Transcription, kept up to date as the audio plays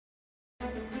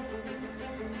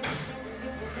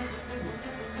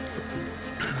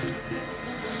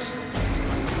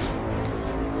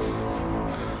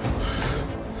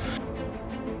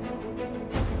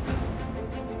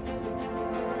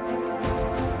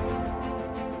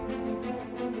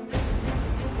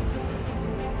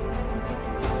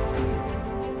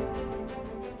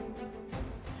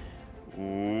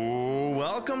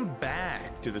Welcome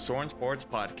back to the Soren Sports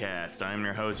Podcast. I'm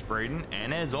your host, Braden,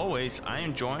 and as always, I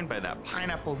am joined by that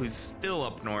pineapple who's still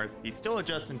up north. He's still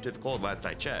adjusting to the cold last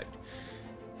I checked.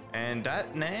 And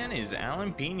that man is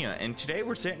Alan Pina, and today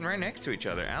we're sitting right next to each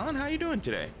other. Alan, how you doing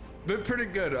today? Been pretty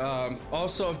good.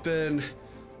 Also, I've been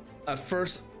at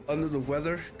first under the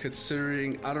weather,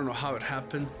 considering I don't know how it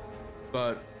happened,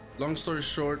 but long story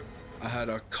short, I had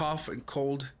a cough and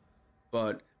cold,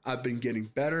 but I've been getting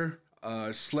better.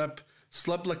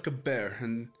 Slept like a bear,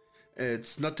 and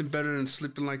it's nothing better than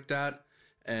sleeping like that.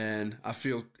 And I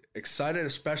feel excited,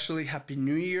 especially Happy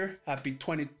New Year, Happy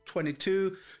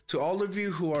 2022 to all of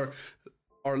you who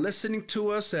are listening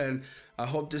to us. And I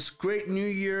hope this great new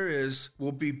year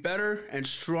will be better and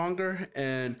stronger.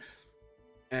 And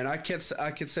I can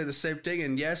say the same thing.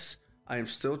 And yes, I am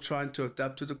still trying to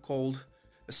adapt to the cold,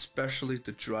 especially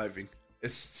the driving.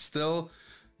 It's still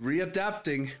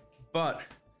readapting, but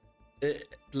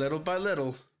little by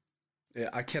little, yeah,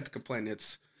 I can't complain.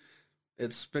 It's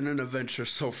been an adventure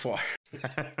so far.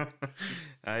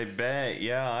 I bet.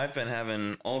 Yeah, I've been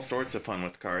having all sorts of fun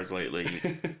with cars lately.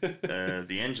 The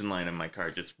engine light in my car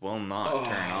just will not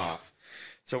turn off.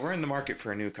 So we're in the market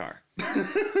for a new car.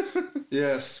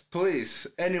 Yes, please.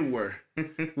 Anywhere.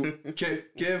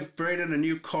 Give Braden a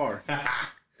new car.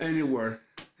 Anywhere.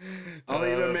 I'll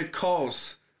even make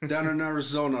calls down in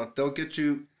Arizona. They'll get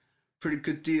you pretty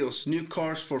good deals. New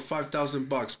cars for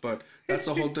 $5,000, but that's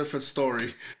a whole different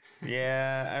story.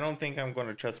 Yeah, I don't think I'm going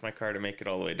to trust my car to make it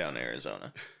all the way down to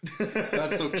Arizona.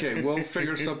 That's okay. We'll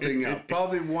figure something out.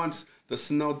 Probably once the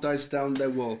snow dies down,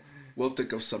 then we'll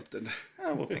think of something.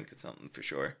 We'll think of something for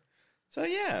sure. So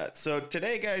yeah, so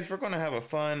today, guys, we're going to have a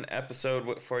fun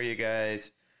episode for you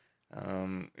guys.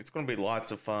 It's going to be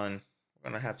lots of fun.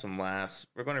 We're going to have some laughs.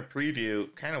 We're going to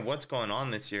preview kind of what's going on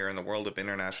this year in the world of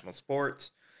international sports.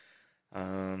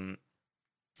 And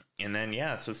then,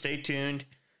 yeah, so stay tuned.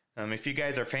 If you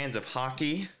guys are fans of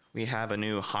hockey, we have a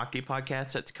new hockey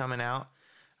podcast that's coming out.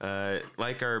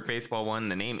 Like our baseball one,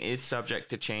 the name is subject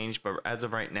to change, but as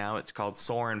of right now, it's called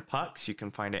Soren Pucks. You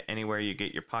can find it anywhere you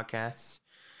get your podcasts.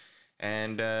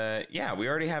 And, yeah, we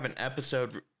already have an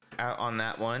episode out on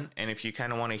that one. And if you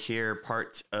kind of want to hear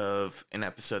parts of an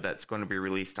episode that's going to be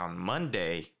released on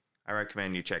Monday, I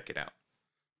recommend you check it out.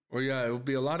 Well, yeah, it will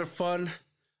be a lot of fun.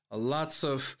 Lots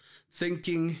of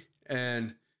thinking,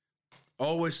 and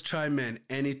always chime in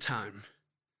anytime.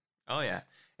 Oh, yeah.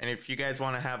 And if you guys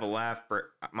want to have a laugh,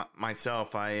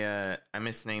 myself, I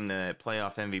misnamed the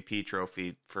playoff MVP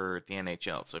trophy for the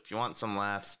NHL. So if you want some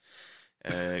laughs,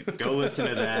 go listen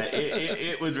to that.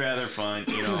 It was rather fun,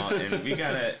 you know, and you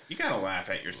gotta laugh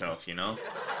at yourself, you know?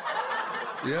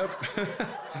 Yep.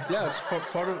 Yeah, it's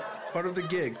part of the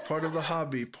gig, part of the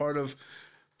hobby, part of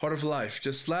life.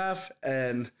 Just laugh,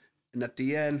 and at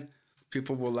the end,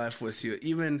 people will laugh with you,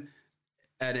 even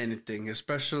at anything,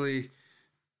 especially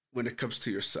when it comes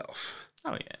to yourself.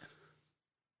 Oh, yeah.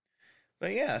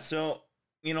 But, yeah, so,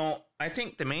 you know, I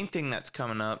think the main thing that's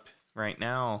coming up right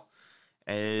now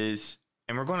is,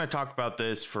 and we're going to talk about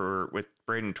this with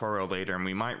Braden Toro later, and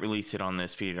we might release it on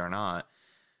this feed or not,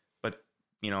 but,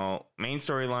 you know, main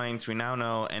storylines, we now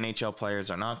know NHL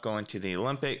players are not going to the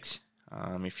Olympics.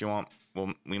 If you want,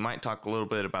 we might talk a little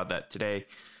bit about that today,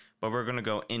 but we're going to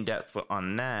go in depth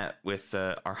on that with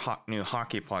our new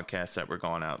hockey podcast that we're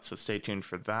going out. So stay tuned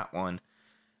for that one.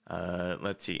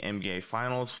 Let's see, NBA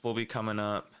Finals will be coming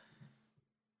up.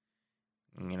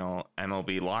 You know,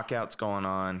 MLB lockouts going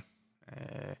on,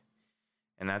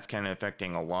 and that's kind of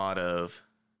affecting a lot of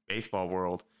baseball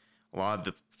world. A lot of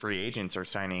the free agents are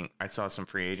signing. I saw some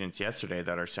free agents yesterday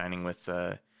that are signing with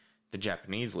the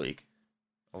Japanese league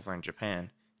over in Japan,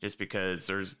 just because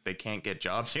they can't get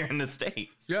jobs here in the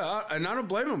States. Yeah, and I don't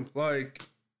blame them. Like,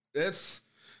 it's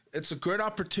a great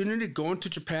opportunity going to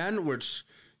Japan, which,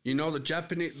 you know,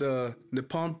 the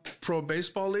Nippon Pro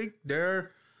Baseball League,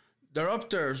 they're up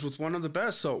there with one of the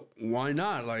best. So why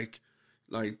not? Like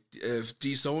if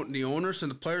the owners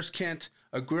and the players can't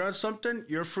agree on something,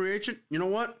 you're a free agent. You know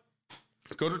what?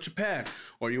 Go to Japan,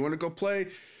 or you want to go play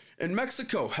in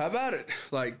Mexico. Have at it.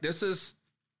 Like, this is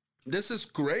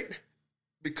great.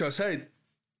 Because, hey,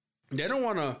 they don't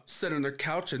want to sit on their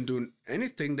couch and do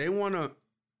anything. They want to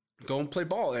go and play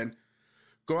ball and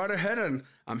go out ahead. And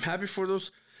I'm happy for those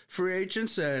free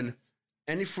agents. And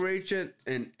any free agent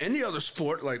in any other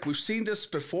sport, like we've seen this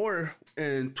before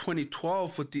in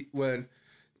 2012 when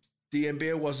the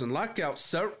NBA was in lockout,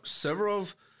 several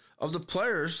of the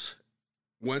players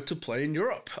went to play in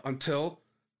Europe until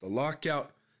the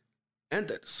lockout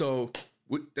ended. So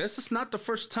this is not the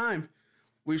first time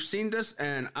we've seen this,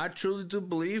 and I truly do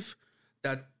believe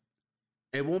that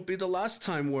it won't be the last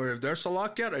time where if there's a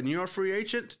lockout and you're a free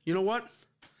agent, you know what?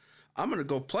 I'm going to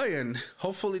go play, and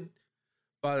hopefully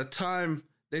by the time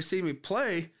they see me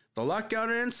play, the lockout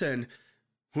ends, and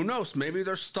who knows, maybe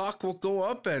their stock will go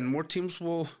up and more teams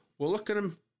will look at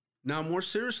them now more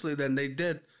seriously than they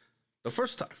did the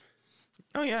first time.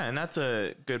 Oh, yeah, and that's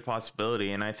a good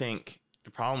possibility, and I think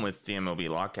the problem with the MLB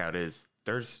lockout is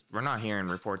we're not hearing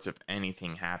reports of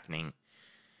anything happening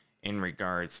in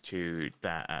regards to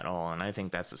that at all, and I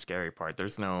think that's the scary part.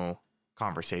 There's no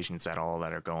conversations at all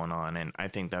that are going on, and I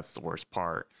think that's the worst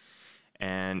part.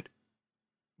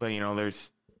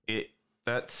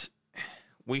 But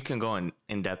we can go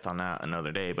in depth on that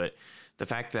another day, but the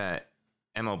fact that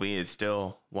MLB is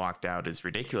still locked out is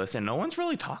ridiculous, and no one's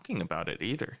really talking about it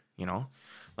either.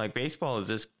 Like baseball is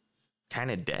just kind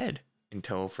of dead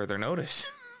until further notice.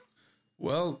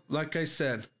 Well, like I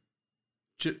said,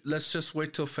 let's just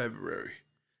wait till February.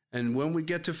 And when we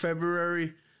get to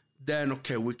February, then,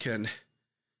 okay, we can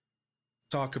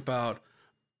talk about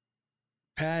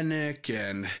panic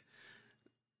and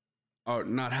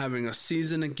not having a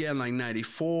season again like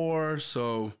 94.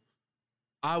 So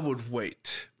I would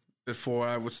wait before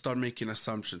I would start making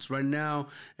assumptions. Right now,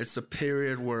 it's a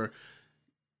period where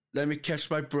let me catch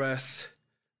my breath,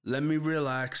 let me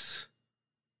relax,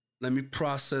 let me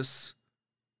process.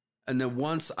 And then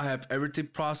once I have everything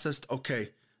processed,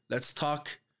 okay, let's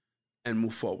talk and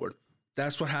move forward.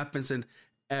 That's what happens in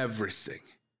everything.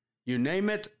 You name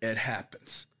it, it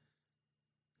happens.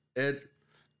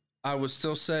 I would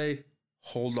still say,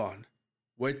 hold on.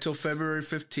 Wait till February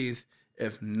 15th.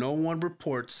 If no one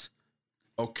reports,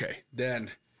 okay,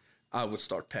 then I would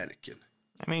start panicking.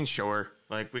 I mean, sure.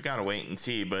 Like, we got to wait and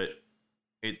see, but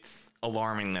it's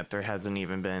alarming that there hasn't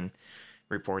even been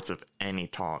reports of any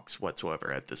talks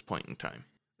whatsoever at this point in time.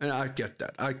 And I get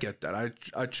that.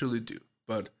 I truly do.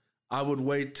 But I would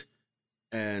wait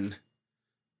and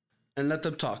let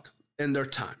them talk in their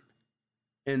time.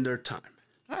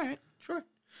 All right, sure.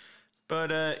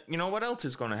 But, what else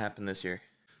is going to happen this year?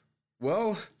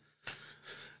 Well,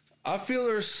 I feel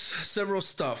there's several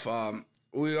stuff.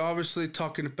 We obviously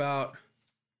talking about,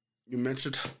 you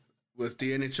mentioned with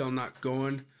the NHL not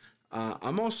going.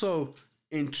 I'm also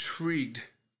intrigued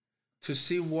to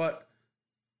see what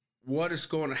is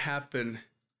going to happen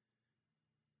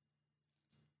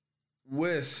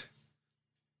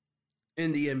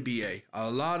in the NBA. A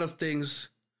lot of things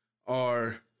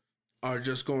are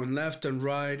just going left and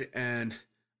right, and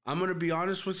I'm going to be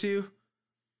honest with you,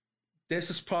 this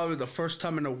is probably the first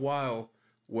time in a while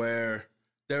where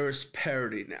there is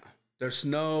parity now. There's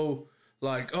no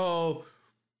like, oh,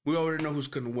 we already know who's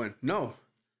going to win. No.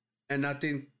 I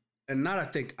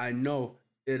know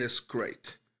it is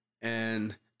great.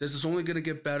 And this is only going to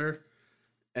get better.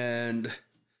 And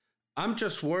I'm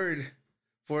just worried,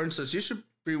 for instance, you should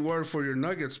be worried for your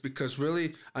Nuggets because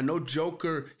really, I know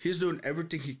Joker, he's doing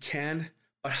everything he can,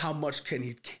 but how much can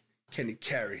he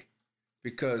carry?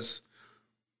 Because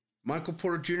Michael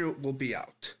Porter Jr. will be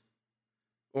out.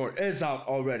 Or is out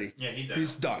already. Yeah, he's out.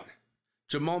 He's done.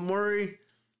 Jamal Murray,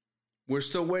 we're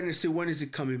still waiting to see when is he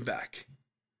coming back.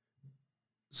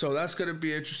 So that's going to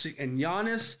be interesting. And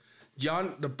Giannis,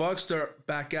 the Bucks, they're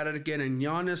back at it again. And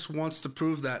Giannis wants to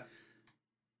prove that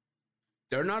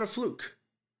they're not a fluke.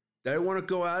 They want to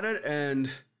go at it.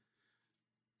 And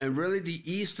really, the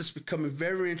East is becoming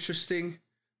very interesting.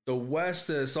 The West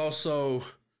is also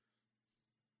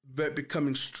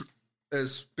becoming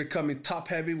top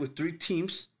heavy with 3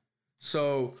 teams.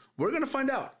 So we're going to find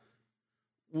out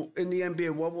in the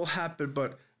NBA what will happen.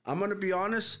 But I'm going to be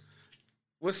honest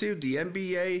with you, the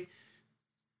NBA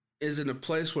is in a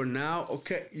place where now,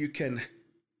 okay, you can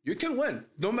win.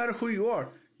 No matter who you are,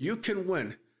 you can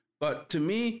win. But to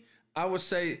me, I would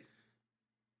say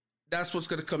that's what's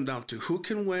going to come down to. Who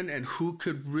can win and who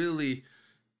could really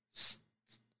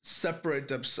separate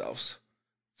themselves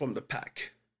from the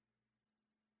pack.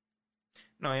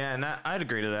 No, yeah, and I'd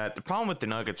agree to that. The problem with the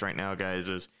Nuggets right now, guys,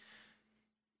 is,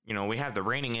 we have the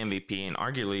reigning MVP, and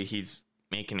arguably he's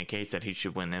making a case that he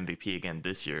should win MVP again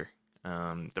this year.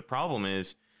 The problem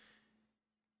is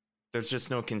there's just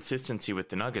no consistency with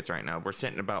the Nuggets right now. We're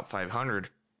sitting about 500,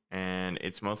 and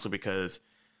it's mostly because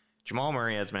Jamal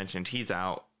Murray, as mentioned, he's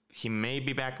out. He may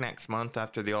be back next month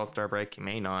after the All-Star break. He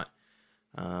may not.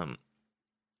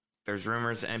 there's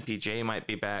rumors MPJ might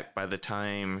be back by the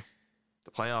time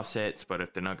the playoffs hits, but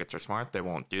if the Nuggets are smart, they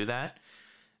won't do that.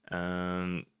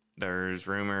 There's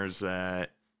rumors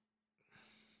that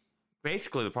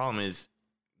basically the problem is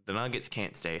the Nuggets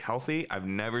can't stay healthy. I've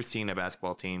never seen a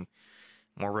basketball team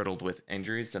more riddled with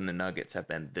injuries than the Nuggets have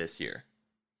been this year.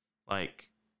 Like,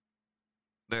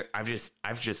 I've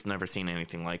just never seen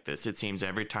anything like this. It seems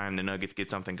every time the Nuggets get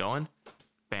something going,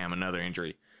 bam, another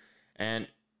injury. And,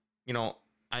 you know,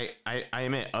 I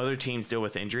admit other teams deal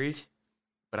with injuries,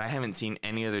 but I haven't seen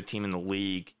any other team in the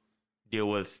league deal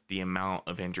with the amount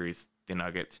of injuries the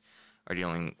Nuggets are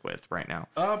dealing with right now.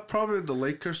 Probably the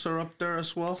Lakers are up there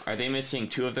as well. Are they missing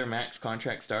 2 of their max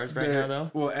contract stars now,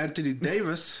 though? Well, Anthony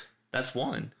Davis. That's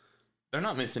 1. They're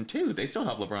not missing 2. They still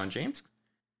have LeBron James.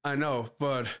 I know,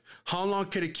 but how long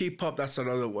can it keep up? That's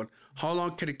another one. How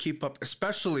long can it keep up,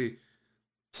 especially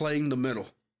playing the middle,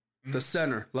 the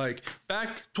center? Like,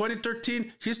 back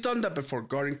 2013, he's done that before,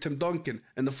 guarding Tim Duncan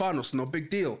in the finals. No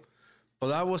big deal. But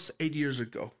that was 8 years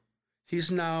ago. He's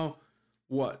now,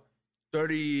 what,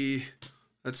 30,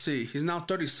 let's see, he's now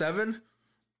 37.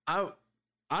 I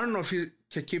don't know if he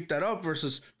can keep that up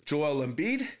versus Joel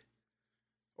Embiid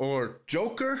or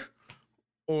Joker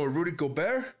or Rudy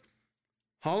Gobert.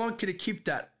 How long can he keep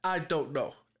that? I don't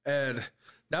know. And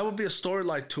that would be a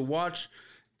storyline to watch.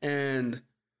 And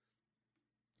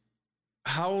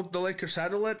how the Lakers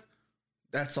handle it,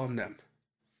 that's on them.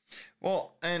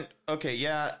 Well, and okay,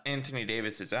 yeah, Anthony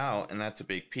Davis is out, and that's a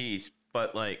big piece.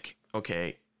 But, like,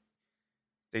 okay,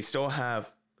 they still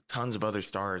have tons of other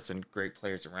stars and great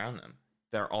players around them.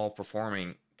 They're all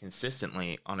performing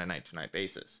consistently on a night-to-night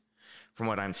basis, from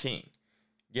what I'm seeing.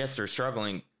 Yes, they're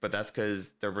struggling, but that's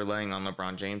because they're relying on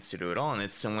LeBron James to do it all. And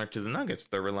it's similar to the Nuggets.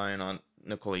 They're relying on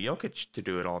Nikola Jokic to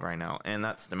do it all right now. And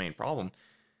that's the main problem.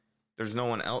 There's no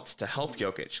one else to help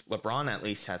Jokic. LeBron at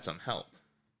least has some help.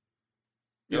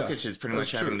 Jokic is pretty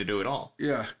much having to do it all.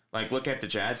 Yeah. Like, look at the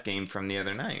Jazz game from the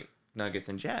other night. Nuggets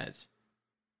and Jazz.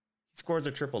 He scores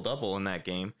a triple-double in that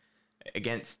game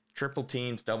against triple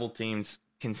teams, double teams,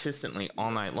 consistently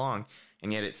all night long.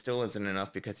 And yet it still isn't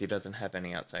enough because he doesn't have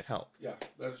any outside help. Yeah,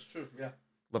 that is true. Yeah.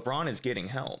 LeBron is getting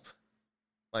help.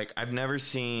 Like, I've never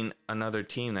seen another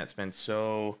team that's been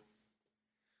so,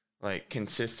 like,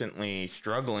 consistently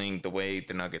struggling the way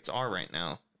the Nuggets are right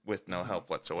now with no help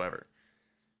whatsoever.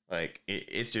 Like,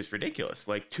 it's just ridiculous.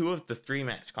 Like, 2 of the 3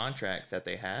 max contracts that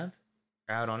they have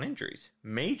are out on injuries.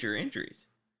 Major injuries.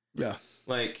 Yeah.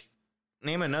 Like,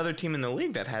 name another team in the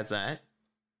league that has that.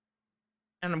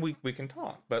 And we can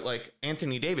talk. But, like,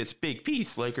 Anthony Davis, big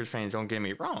piece. Lakers fans, don't get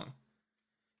me wrong.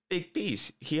 Big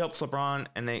piece. He helps LeBron,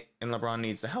 and LeBron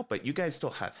needs the help. But you guys still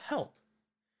have help.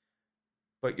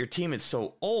 But your team is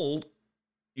so old,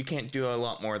 you can't do a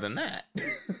lot more than that.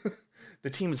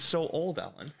 The team is so old,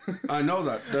 Alan. I know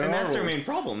that. And that's their main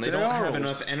problem. They don't have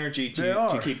enough energy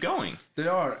to keep going. They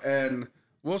are. And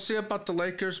we'll see about the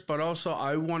Lakers, but also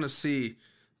I want to see,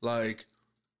 like,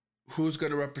 who's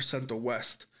going to represent the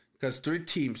West. Because 3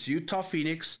 teams, Utah,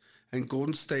 Phoenix, and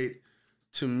Golden State,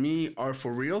 to me, are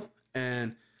for real.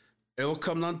 And it will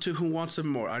come down to who wants it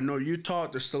more. I know Utah,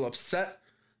 they're still upset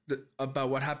about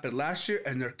what happened last year,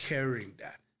 and they're carrying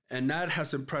that. And that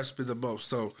has impressed me the most.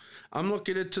 So I'm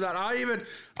looking into that. I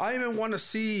even want to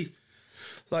see,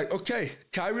 like, okay,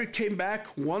 Kyrie came back,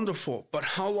 wonderful. But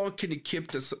how long can he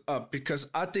keep this up? Because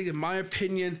I think, in my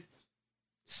opinion,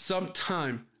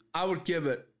 sometime I would give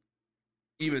it,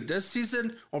 even this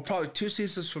season or probably 2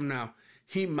 seasons from now,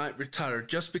 he might retire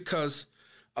just because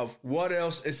of what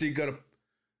else is he going to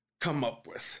come up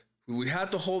with. We had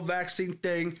the whole vaccine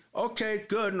thing. Okay,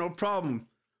 good, no problem.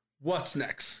 What's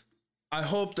next? I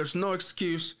hope there's no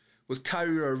excuse with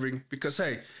Kyrie Irving because,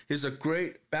 hey, he's a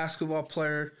great basketball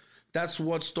player. That's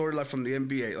one storyline from the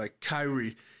NBA. Like,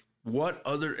 Kyrie, what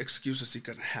other excuse is he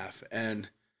going to have? And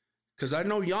because I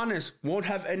know Giannis won't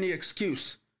have any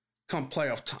excuse come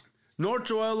playoff time. Nor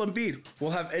Joel Embiid will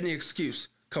have any excuse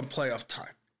come playoff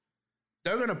time.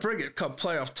 They're going to bring it come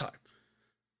playoff time.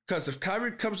 Because if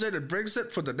Kyrie comes in and brings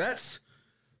it for the Nets,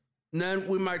 then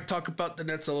we might talk about the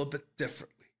Nets a little bit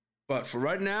differently. But for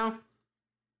right now,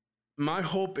 my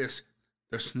hope is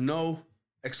there's no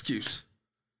excuse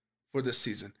for this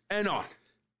season and on.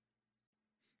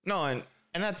 No, and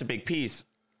that's a big piece.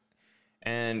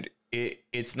 And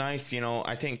it's nice, you know,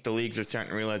 I think the leagues are starting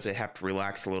to realize they have to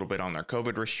relax a little bit on their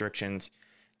COVID restrictions.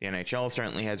 The NHL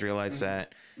certainly has realized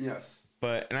that. Yes.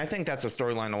 And I think that's a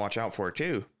storyline to watch out for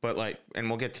too. But, like, and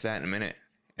we'll get to that in a minute.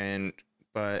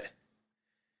 But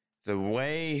the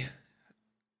way,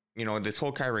 you know, this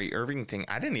whole Kyrie Irving thing,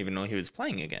 I didn't even know he was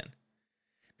playing again.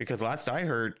 Because last I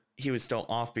heard, he was still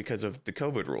off because of the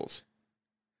COVID rules.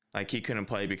 Like, he couldn't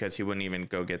play because he wouldn't even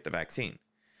go get the vaccine.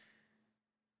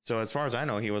 So as far as I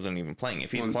know, he wasn't even playing.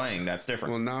 If he's playing, that's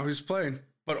different. Well, now he's playing,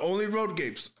 but only road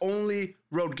games. Only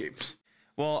road games.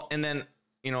 Well, and then,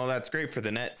 that's great for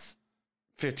the Nets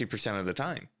 50% of the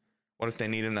time. What if they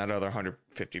need him that other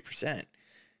 150%?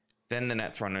 Then the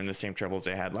Nets run into the same troubles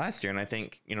they had last year. And I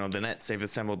think, the Nets, they've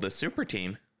assembled this super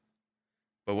team.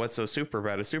 But what's so super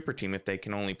about a super team if they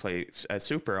can only play as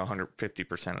super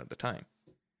 150% of the time?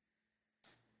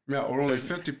 Yeah, or only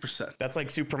 50%. That's like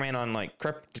Superman on like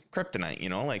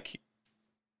kryptonite, like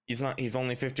he's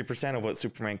only 50% of what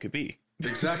Superman could be.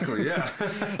 Exactly, yeah.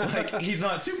 Like, he's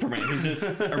not Superman. He's just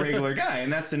a regular guy.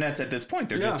 And that's the Nets at this point.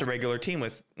 They're just a regular team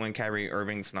when Kyrie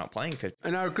Irving's not playing 50.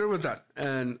 And I agree with that.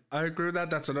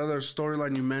 That's another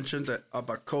storyline you mentioned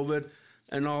about COVID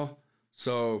and all.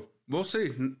 So we'll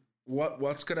see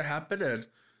what's going to happen.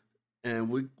 And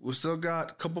we still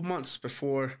got a couple months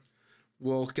before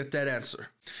we'll get that answer.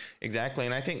 Exactly.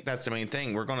 And I think that's the main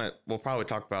thing. We'll probably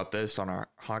talk about this on our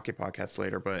hockey podcast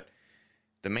later, but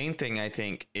the main thing I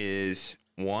think is,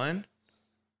 one,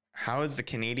 how is the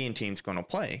Canadian teams going to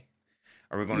play?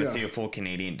 Are we going to see a full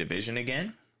Canadian division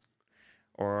again?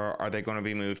 Or are they going to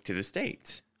be moved to the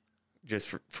States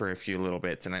just for a few little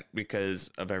bits and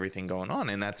because of everything going on?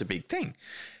 And that's a big thing.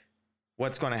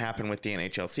 What's going to happen with the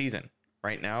NHL season?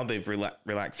 Right now, they've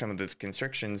relaxed some of the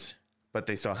constrictions, but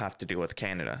they still have to deal with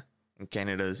Canada. And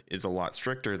Canada is a lot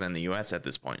stricter than the U.S. at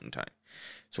this point in time.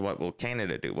 So what will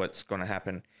Canada do? What's going to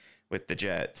happen with the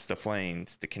Jets, the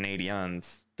Flames, the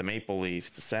Canadiens, the Maple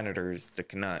Leafs, the Senators, the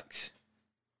Canucks?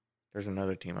 There's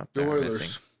another team up there. The Oilers.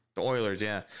 Missing. The Oilers,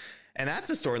 yeah. And that's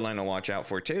a storyline to watch out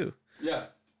for, too. Yeah.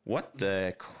 What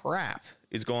the crap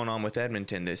is going on with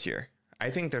Edmonton this year? I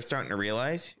think they're starting to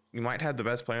realize you might have the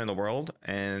best player in the world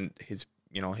and his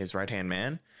right-hand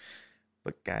man.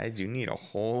 But, guys, you need a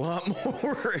whole lot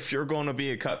more if you're going to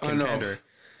be a cup contender.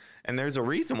 And there's a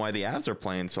reason why the Avs are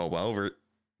playing so well,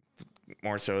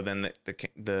 more so than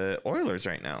the Oilers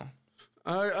right now.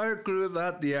 I agree with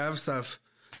that. The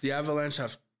Avalanche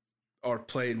are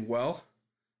playing well,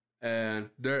 and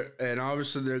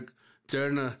obviously they're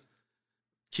gonna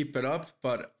keep it up.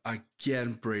 But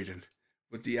again, Braden,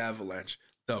 with the Avalanche,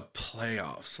 the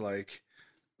playoffs, like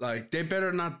they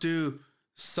better not do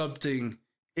something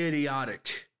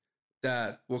idiotic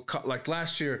that will cut. Like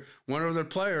last year, one of their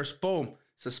players, boom,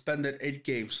 suspended 8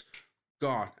 games,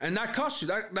 gone, and that cost you.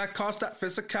 That cost that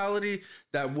physicality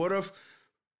that would have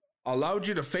allowed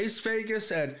you to face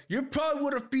Vegas, and you probably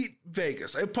would have beat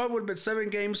Vegas. It probably would have been 7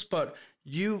 games, but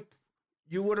you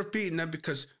would have beaten them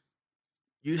because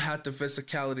you had the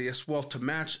physicality as well to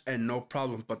match, and no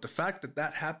problem. But the fact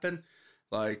that happened,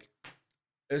 like,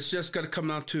 it's just going to come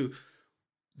down to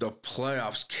the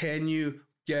playoffs. Can you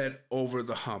get over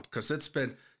the hump? Because it's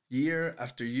been year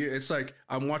after year. It's like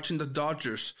I'm watching the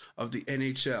Dodgers of the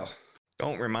NHL.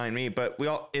 Don't remind me, but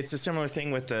it's a similar thing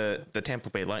with the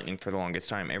Tampa Bay Lightning for the longest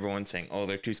time. Everyone's saying, oh,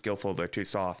 they're too skillful, they're too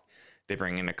soft. They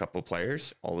bring in a couple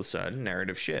players, all of a sudden,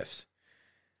 narrative shifts.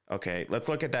 Okay, let's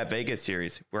look at that Vegas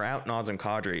series. We're out Nazem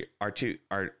Kadri,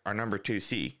 our number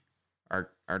 2C, our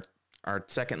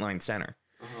second line center.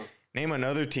 Uh-huh. Name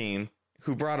another team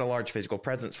who brought a large physical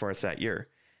presence for us that year.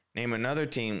 Name another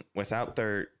team without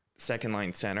their second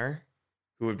line center,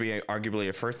 who would be arguably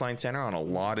a first line center on a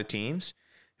lot of teams,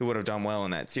 who would have done well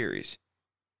in that series.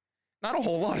 Not a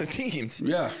whole lot of teams.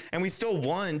 Yeah. And we still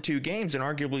won 2 games and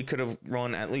arguably could have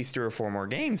run at least 3 or 4 more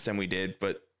games than we did.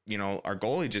 But, our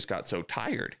goalie just got so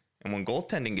tired. And when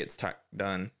goaltending gets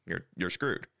done, you're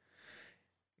screwed.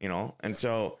 And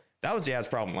so that was the Avs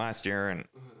problem last year. And,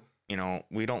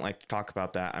 we don't like to talk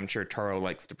about that. I'm sure Taro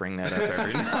likes to bring that up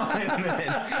every now and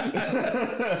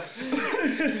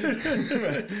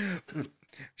then.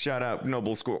 Shout out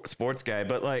Noble Sports Guy.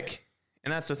 But,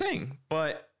 and that's the thing.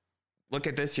 But look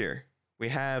at this year. We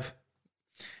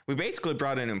basically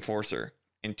brought an enforcer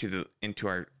into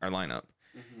our lineup.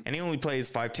 Mm-hmm. And he only plays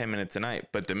 5-10 minutes a night.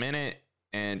 But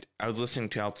and I was listening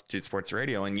to Altitude Sports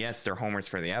Radio, and yes, they're homers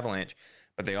for the Avalanche,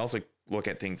 but they also look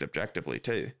at things objectively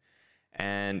too.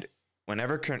 And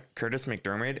whenever Curtis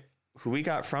McDermott, who we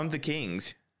got from the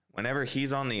Kings, whenever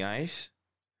he's on the ice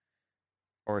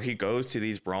or he goes to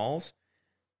these brawls,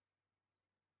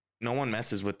 no one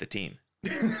messes with the team.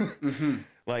 Mm-hmm.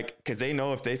 Because they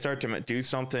know if they start to do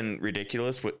something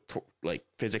ridiculous with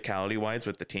physicality wise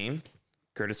with the team,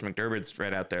 Curtis McDermott's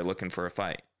right out there looking for a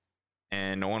fight,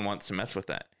 and no one wants to mess with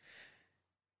that.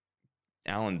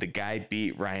 Alan, the guy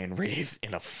beat Ryan Reeves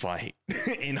in a fight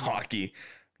in hockey.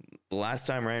 The last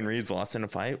time Ryan Reeves lost in a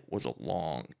fight was a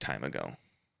long time ago.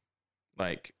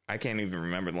 I can't even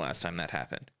remember the last time that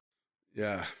happened.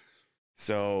 Yeah.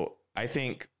 So I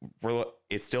think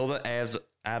it's still the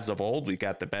Avs of old. We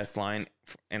got the best line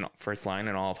and first line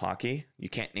in all of hockey. You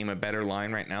can't name a better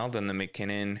line right now than the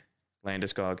McKinnon,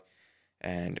 Landeskog,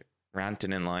 and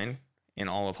Rantanen line in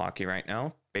all of hockey right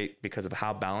now because of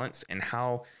how balanced and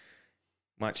how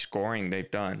much scoring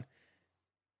they've done.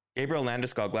 Gabriel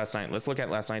Landeskog last night. Let's look at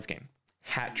last night's game.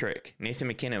 Hat trick. Nathan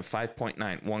McKinnon,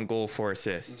 5.9. 1 goal, 4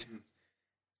 assists.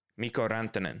 Mikko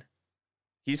Rantanen.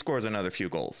 He scores another few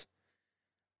goals.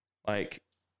 Like,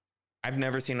 I've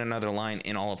never seen another line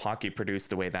in all of hockey produce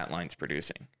the way that line's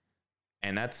producing.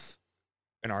 And that's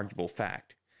an arguable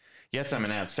fact. Yes, I'm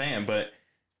an Avs fan, but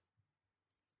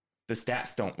the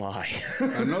stats don't lie.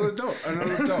 I know they don't.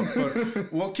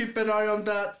 But we'll keep an eye on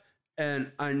that.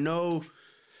 And I know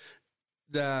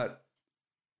that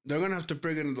they're going to have to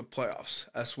bring it into the playoffs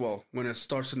as well when it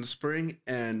starts in the spring.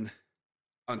 And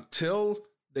until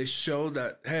they show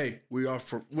that, hey, we are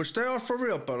for, which they are for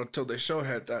real, but until they show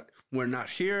that we're not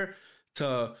here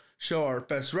to show our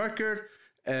best record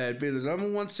and be the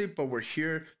number 1 seed, but we're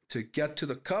here to get to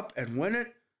the cup and win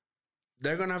it,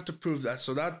 they're going to have to prove that.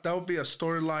 So that will be a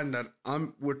storyline that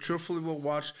we truthfully will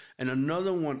watch. And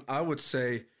another one, I would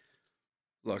say,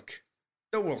 look,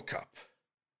 the World Cup.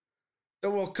 The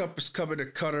World Cup is coming to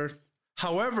Qatar.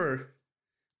 However,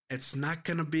 it's not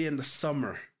going to be in the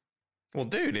summer. Well,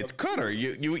 dude, it's Qatar.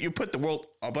 You put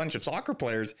a bunch of soccer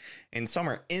players in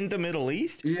summer in the Middle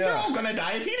East. Yeah. They're all gonna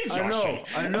die of heat exhaustion.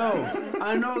 I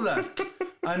know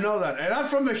that. And I'm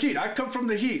from the heat. I come from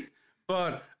the heat.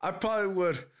 But I probably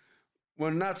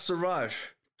would not survive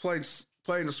playing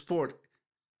a sport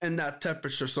in that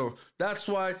temperature. So that's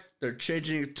why they're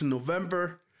changing it to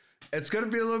November. It's gonna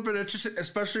be a little bit interesting,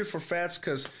 especially for fans,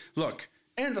 because look,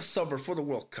 in the summer for the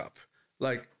World Cup,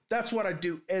 like. That's what I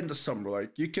do in the summer.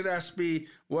 Like, you could ask me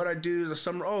what I do in the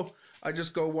summer. Oh, I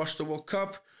just go watch the World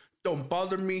Cup. Don't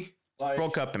bother me. Like,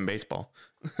 World Cup in baseball.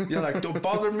 Yeah, like, don't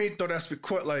bother me. Don't ask me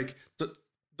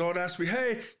don't ask me,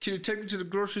 hey, can you take me to the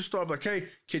grocery store? I'm like, hey,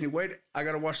 can you wait? I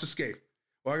got to watch this game.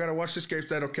 Or I got to watch this game.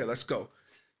 Then, okay, let's go.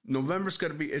 November's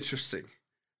going to be interesting.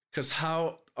 Because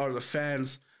how are the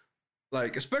fans,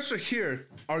 like, especially here,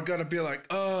 are going to be like,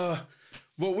 well,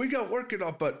 we got working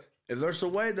on, but if there's a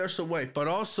way, there's a way. But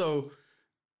also,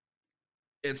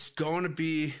 it's going to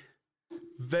be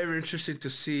very interesting to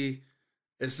see,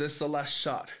 is this the last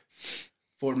shot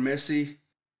for Messi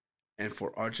and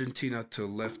for Argentina to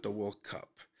lift the World Cup?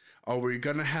 Are we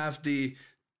going to have the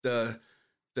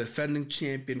defending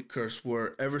champion curse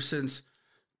where ever since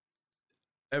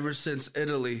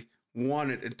Italy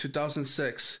won it in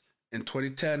 2006 and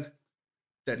 2010,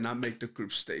 did not make the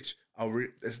group stage?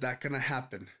 Is that going to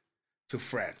happen to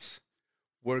France?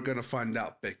 We're going to find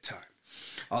out big time.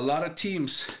 A lot of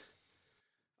teams,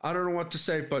 I don't know what to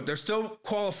say, but they're still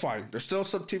qualifying. There's still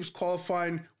some teams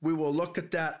qualifying. We will look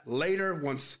at that later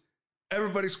once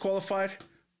everybody's qualified.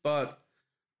 But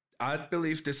I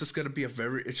believe this is going to be a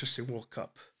very interesting World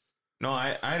Cup. No,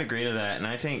 I'd agree to that. And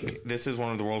I think this is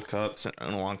one of the World Cups in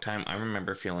a long time I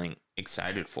remember feeling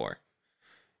excited for.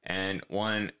 And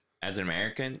one, as an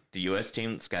American, the U.S.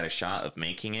 team's got a shot of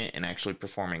making it and actually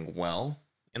performing well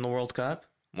in the World Cup.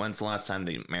 When's the last time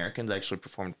the Americans actually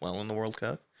performed well in the World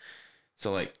Cup?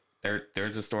 So, like,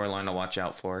 there's a storyline to watch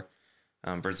out for.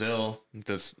 Brazil,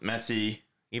 this Messi,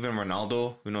 even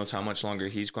Ronaldo, who knows how much longer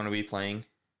he's going to be playing.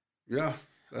 Yeah,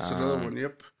 that's another one,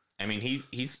 yep. I mean,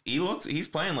 he's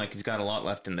playing like he's got a lot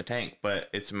left in the tank, but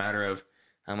it's a matter of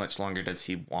how much longer does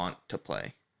he want to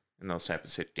play in those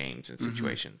types of games and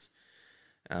situations.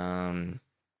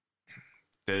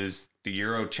 Does the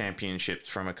Euro Championships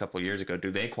from a couple years ago,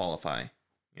 do they qualify?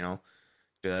 You know,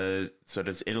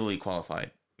 does Italy qualify?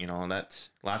 You know,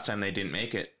 that's last time they didn't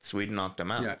make it. Sweden knocked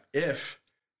them out. Yeah, if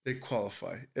they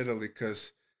qualify, Italy,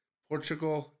 because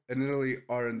Portugal and Italy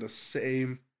are in the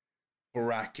same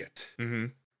bracket. Mm-hmm.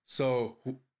 So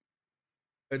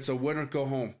it's a winner go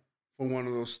home for one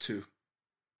of those two,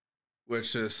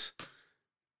 which is,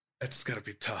 it's gonna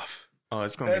be tough. Oh,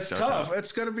 it's gonna be so tough.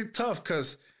 It's gonna be tough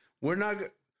because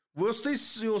you'll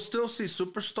still see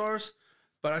superstars,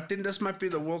 but I think this might be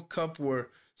the World Cup where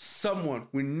someone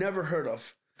we never heard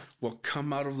of will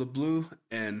come out of the blue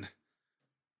and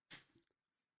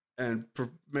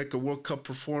make a World Cup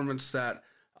performance that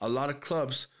a lot of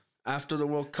clubs after the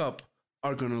World Cup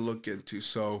are going to look into.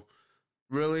 So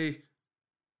really,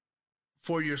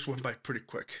 4 years went by pretty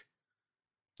quick.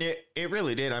 It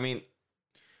really did. I mean,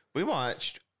 we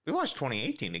watched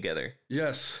 2018 together.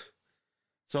 Yes.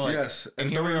 So yes, and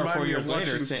here we are 4 years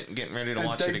later, getting ready to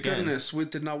watch it again. Thank goodness we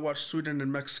did not watch Sweden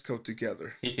and Mexico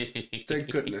together.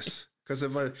 Thank goodness, because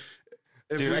if I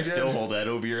still hold that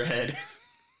over your head.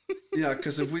 Yeah,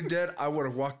 because if we did, I would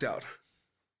have walked out.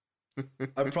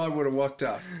 I probably would have walked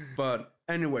out. But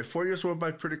anyway, 4 years went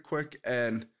by pretty quick,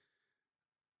 and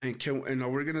can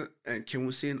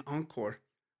we see an encore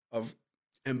of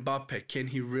Mbappe? Can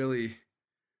he really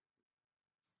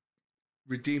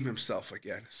redeem himself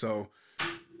again? So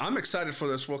I'm excited for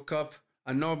this World Cup.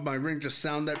 I know my ring just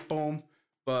sounded boom,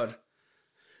 but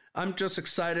I'm just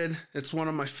excited. It's one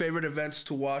of my favorite events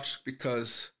to watch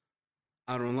because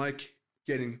I don't like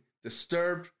getting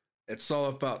disturbed. It's all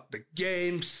about the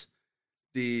games.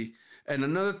 And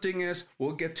another thing is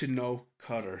we'll get to know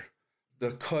Qatar,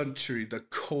 the country, the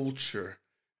culture.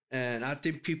 And I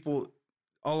think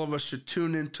all of us should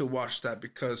tune in to watch that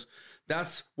because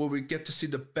that's where we get to see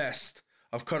the best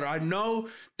of Qatar. I know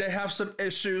they have some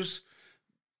issues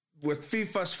with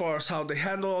FIFA as far as how they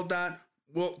handle all that.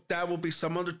 Well, that will be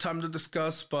some other time to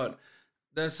discuss, but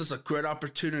this is a great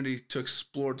opportunity to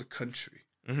explore the country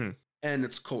and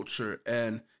its culture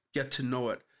and get to know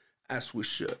it as we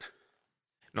should.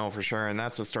 No, for sure. And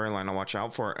that's a storyline to watch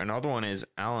out for. Another one is,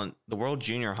 Alan, the World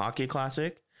Junior Hockey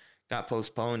Classic got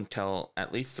postponed till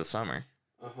at least the summer.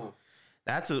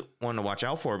 That's a one to watch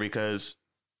out for because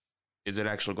is it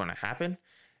actually going to happen?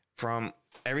 From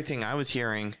everything I was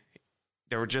hearing,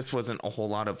 there just wasn't a whole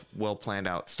lot of well planned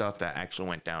out stuff that actually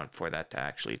went down for that to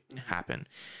actually happen.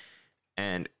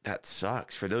 And that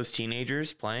sucks for those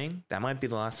teenagers playing. That might be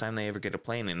the last time they ever get to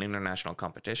play in an international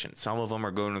competition. Some of them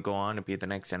are going to go on to be the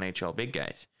next NHL big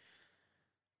guys.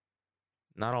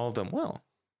 Not all of them will,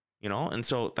 and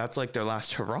so that's like their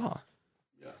last hurrah.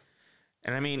 Yeah.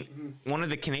 And I mean, one of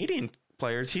the Canadian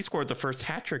players, he scored the first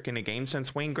hat trick in a game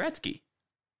since Wayne Gretzky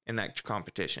in that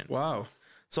competition. Wow.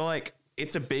 So like,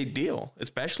 it's a big deal,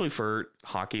 especially for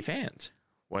hockey fans.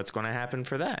 What's going to happen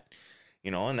for that?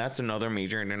 And that's another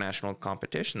major international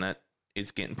competition that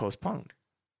is getting postponed.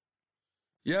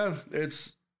 Yeah,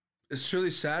 it's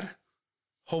really sad.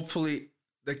 Hopefully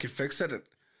they can fix it and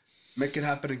make it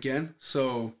happen again.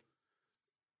 So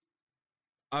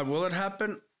will it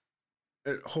happen?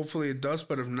 Hopefully it does,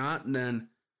 but if not, then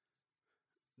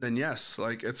yes,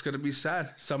 like it's going to be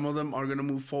sad. Some of them are going to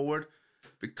move forward,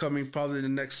 becoming probably the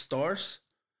next stars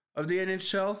of the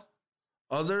NHL.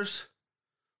 Others,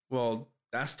 well,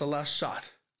 that's the last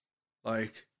shot.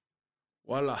 Like,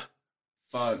 voila.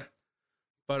 But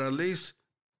at least,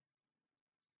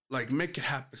 like, make it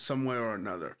happen some way or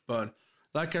another. But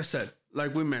like I said,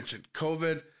 like we mentioned,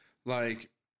 COVID, like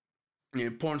the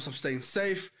importance of staying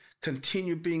safe,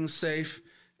 continue being safe,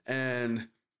 and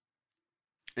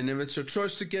if it's your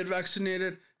choice to get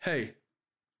vaccinated, hey,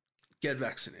 get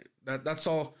vaccinated. That's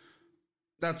all.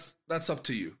 That's up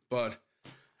to you. But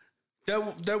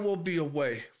there will be a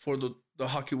way for the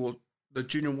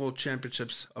Junior World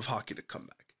Championships of hockey to come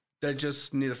back. They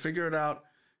just need to figure it out,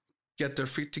 get their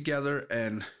feet together,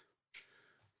 and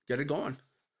get it going.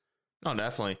 No,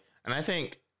 definitely. And I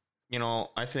think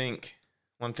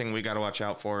one thing we got to watch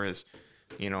out for is,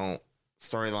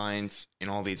 storylines in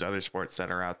all these other sports that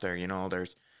are out there.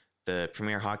 There's the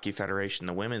Premier Hockey Federation,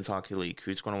 the Women's Hockey League.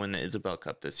 Who's going to win the Isabel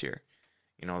Cup this year?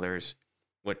 There's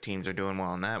what teams are doing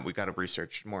well in that. We got to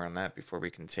research more on that before we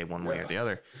can say one way or the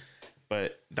other.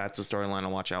 But that's a storyline to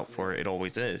watch out for. It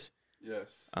always is.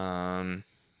 Yes.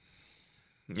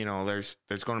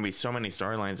 There's going to be so many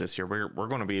storylines this year. We're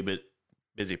going to be a bit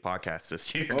busy podcast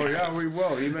this year. Oh, guys. Yeah, we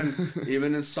will.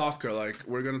 Even in soccer, like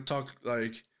we're going to talk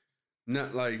like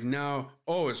not like now.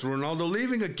 Oh, is Ronaldo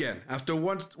leaving again after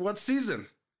what season?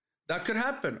 That could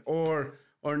happen. Or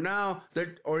now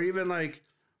that, or even like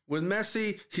with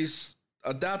Messi, he's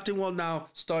adapting well now.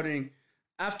 Starting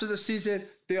after the season,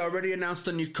 they already announced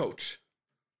a new coach.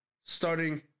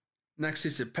 Starting next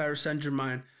season, Paris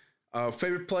Saint-Germain.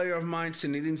 Favorite player of mine,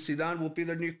 Zinedine Zidane, will be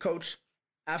their new coach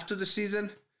after the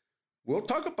season. We'll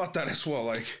talk about that as well.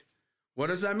 Like, what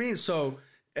does that mean? So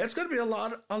it's going to be a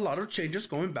lot of changes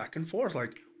going back and forth.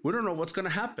 Like, we don't know what's going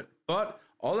to happen. But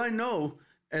all I know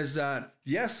is that,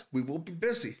 yes, we will be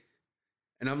busy.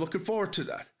 And I'm looking forward to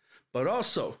that. But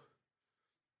also,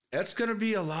 it's going to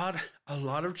be a lot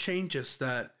of changes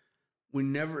that we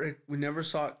never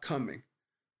saw it coming.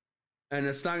 And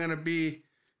it's not going to be,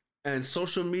 and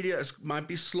social media might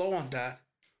be slow on that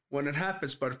when it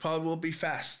happens, but it probably will be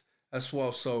fast as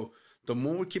well. So the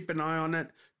more we keep an eye on it,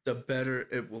 the better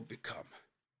it will become.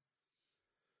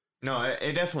 No,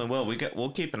 it definitely will.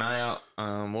 We'll keep an eye out.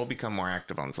 We'll become more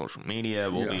active on social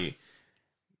media. We'll be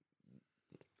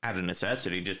out of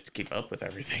necessity just to keep up with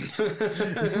everything.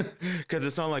 Because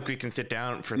it's not like we can sit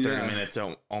down for 30 minutes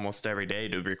almost every day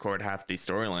to record half these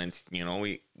storylines.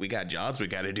 We got jobs we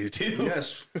got to do too.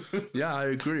 Yes. Yeah, I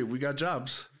agree. We got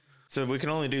jobs. So we can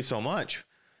only do so much.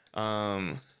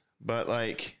 But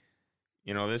like,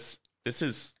 this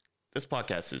is this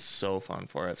podcast is so fun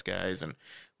for us, guys, and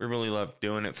we really love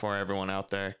doing it for everyone out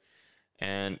there.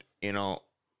 And, you know,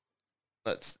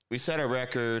 we set a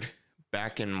record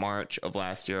back in March of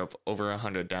last year of over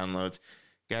 100 downloads.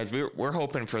 Guys, we're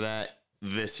hoping for that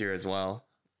this year as well.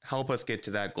 Help us get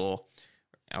to that goal,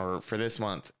 or for this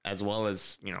month, as well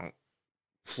as, you know,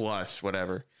 plus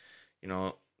whatever. You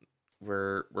know,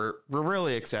 we're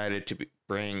really excited to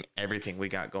bring everything we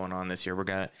got going on this year. We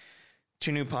got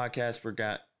 2 new podcasts. We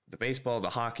got the baseball, the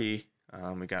hockey.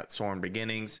 We got Soaring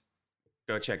Beginnings.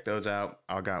 Go check those out.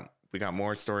 We got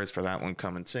more stories for that one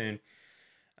coming soon.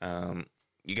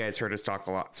 You guys heard us talk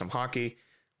some hockey.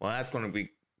 Well, that's going to be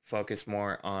focused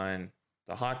more on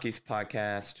the hockey's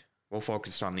podcast. We'll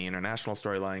focus on the international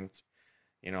storylines,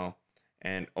 you know.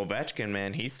 And Ovechkin,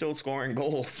 man, he's still scoring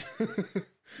goals.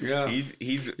 Yeah,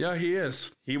 he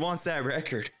is. He wants that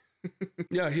record.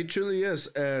 Yeah, he truly is,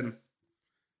 and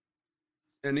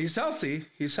he's healthy.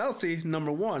 He's healthy,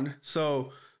 number one.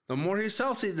 So the more he's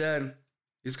healthy, then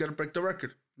he's gonna break the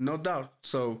record, no doubt.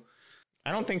 So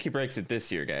I don't think he breaks it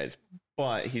this year, guys,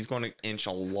 but he's going to inch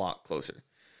a lot closer.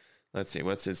 Let's see,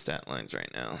 what's his stat lines right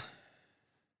now?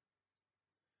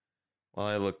 Well,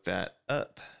 I looked that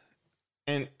up,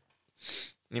 and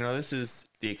you know, this is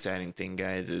the exciting thing,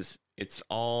 guys. Is it's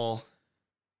all.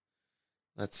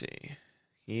 Let's see,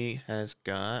 he has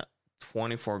got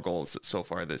 24 goals so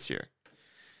far this year.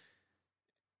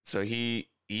 So he's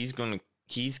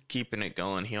keeping it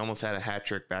going. He almost had a hat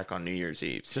trick back on New Year's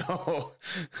Eve. So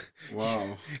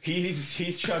wow,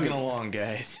 he's chugging along,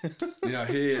 guys. Yeah,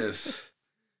 he is.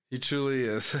 He truly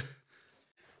is.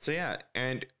 So yeah,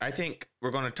 and I think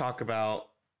we're going to talk about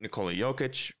Nikola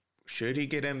Jokic. Should he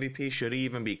get MVP? Should he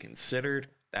even be considered?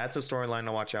 That's a storyline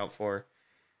to watch out for.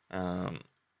 I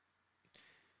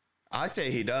say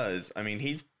he does. I mean,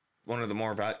 he's one of the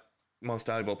most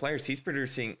valuable players. He's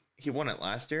producing. He won it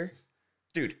last year,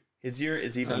 dude. His year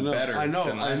is even better than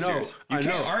last year's. You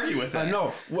can't argue with that. I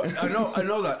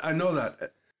know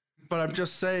that. But I'm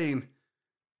just saying,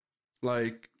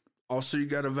 like, also you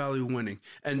got to value winning,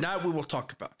 and that we will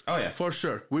talk about. Oh yeah, for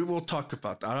sure, we will talk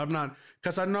about that. I'm not,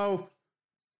 because I know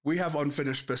we have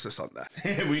unfinished business on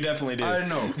that. We definitely do. I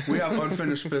know we have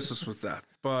unfinished business with that,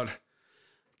 but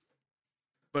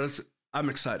I'm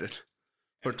excited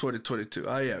for 2022.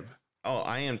 I am. Oh,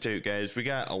 I am too, guys. We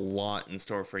got a lot in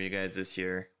store for you guys this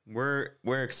year. We're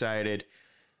excited.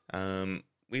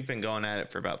 We've been going at it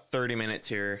for about 30 minutes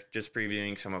here, just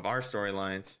previewing some of our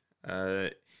storylines.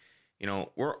 You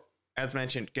know, as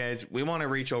mentioned, guys, we want to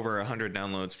reach over 100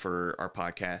 downloads for our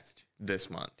podcast this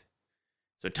month.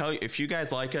 So if you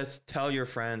guys like us, tell your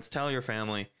friends, tell your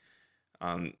family,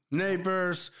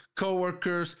 neighbors,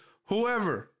 coworkers,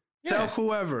 whoever. Yeah. Tell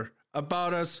whoever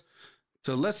about us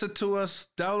to listen to us,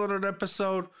 download an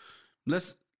episode.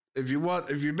 If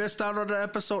you missed out on the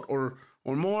episode or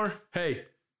more, hey,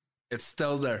 it's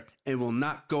still there. It will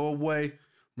not go away.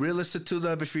 Re-listen to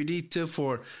them if you need to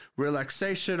for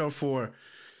relaxation or for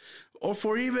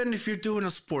even if you're doing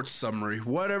a sports summary,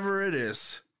 whatever it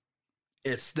is.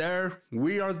 It's there.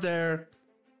 We are there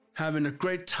having a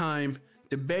great time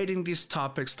debating these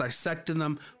topics, dissecting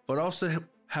them, but also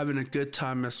having a good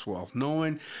time as well.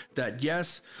 Knowing that,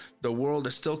 yes, the world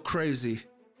is still crazy,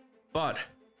 but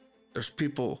there's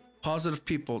positive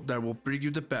people that will bring you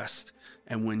the best.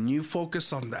 And when you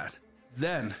focus on that,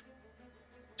 then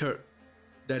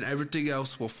everything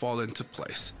else will fall into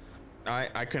place.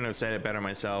 I couldn't have said it better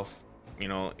myself. You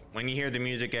know, when you hear the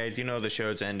music, guys, you know the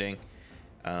show's ending.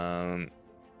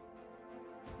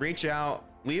 Reach out,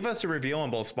 leave us a review on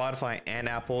both Spotify and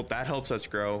Apple. That helps us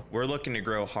grow. We're looking to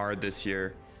grow hard this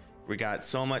year. We got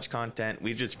so much content.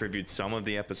 We've just previewed some of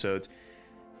the episodes.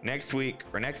 Next week,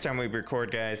 or next time we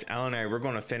record, guys, Alan and I, we're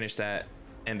going to finish that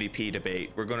MVP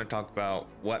debate. We're going to talk about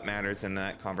what matters in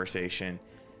that conversation.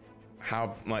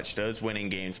 How much does winning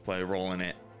games play a role in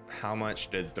it? How much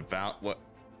does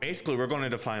basically, we're going to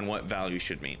define what value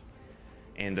should mean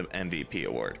in the MVP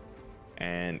award.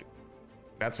 And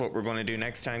that's what we're going to do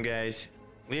next time, guys.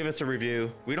 Leave us a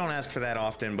review. We don't ask for that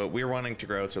often, but we're wanting to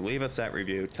grow. So leave us that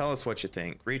review. Tell us what you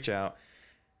think. Reach out.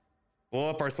 Blow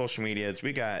up our social medias.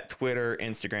 We got Twitter,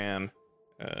 Instagram,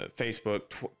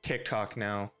 Facebook, TikTok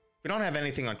now. We don't have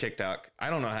anything on TikTok. I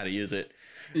don't know how to use it.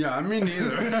 Yeah, me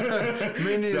neither.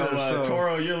 Me neither. So,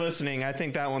 Toro, you're listening. I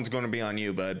think that one's going to be on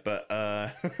you, bud. But,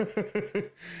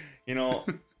 you know,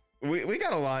 we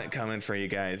got a lot coming for you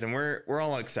guys, and we're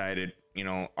all excited. You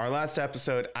know, our last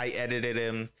episode, I edited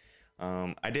him.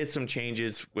 I did some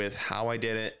changes with how I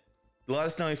did it. Let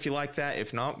us know if you like that.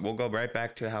 If not, we'll go right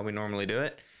back to how we normally do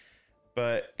it.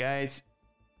 But, guys,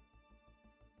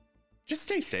 just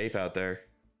stay safe out there.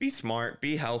 Be smart.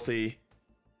 Be healthy.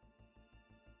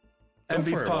 And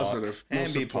be for a walk. positive.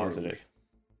 And be positive.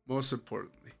 Most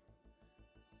importantly.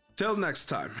 Till next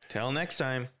time. Till next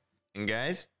time. And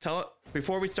guys,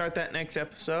 before we start that next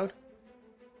episode,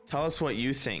 tell us what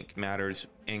you think matters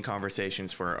in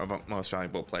conversations for a Most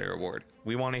Valuable Player award.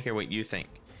 We want to hear what you think.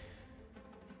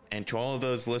 And to all of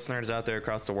those listeners out there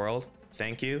across the world,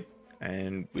 thank you.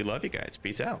 And we love you guys.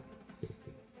 Peace out.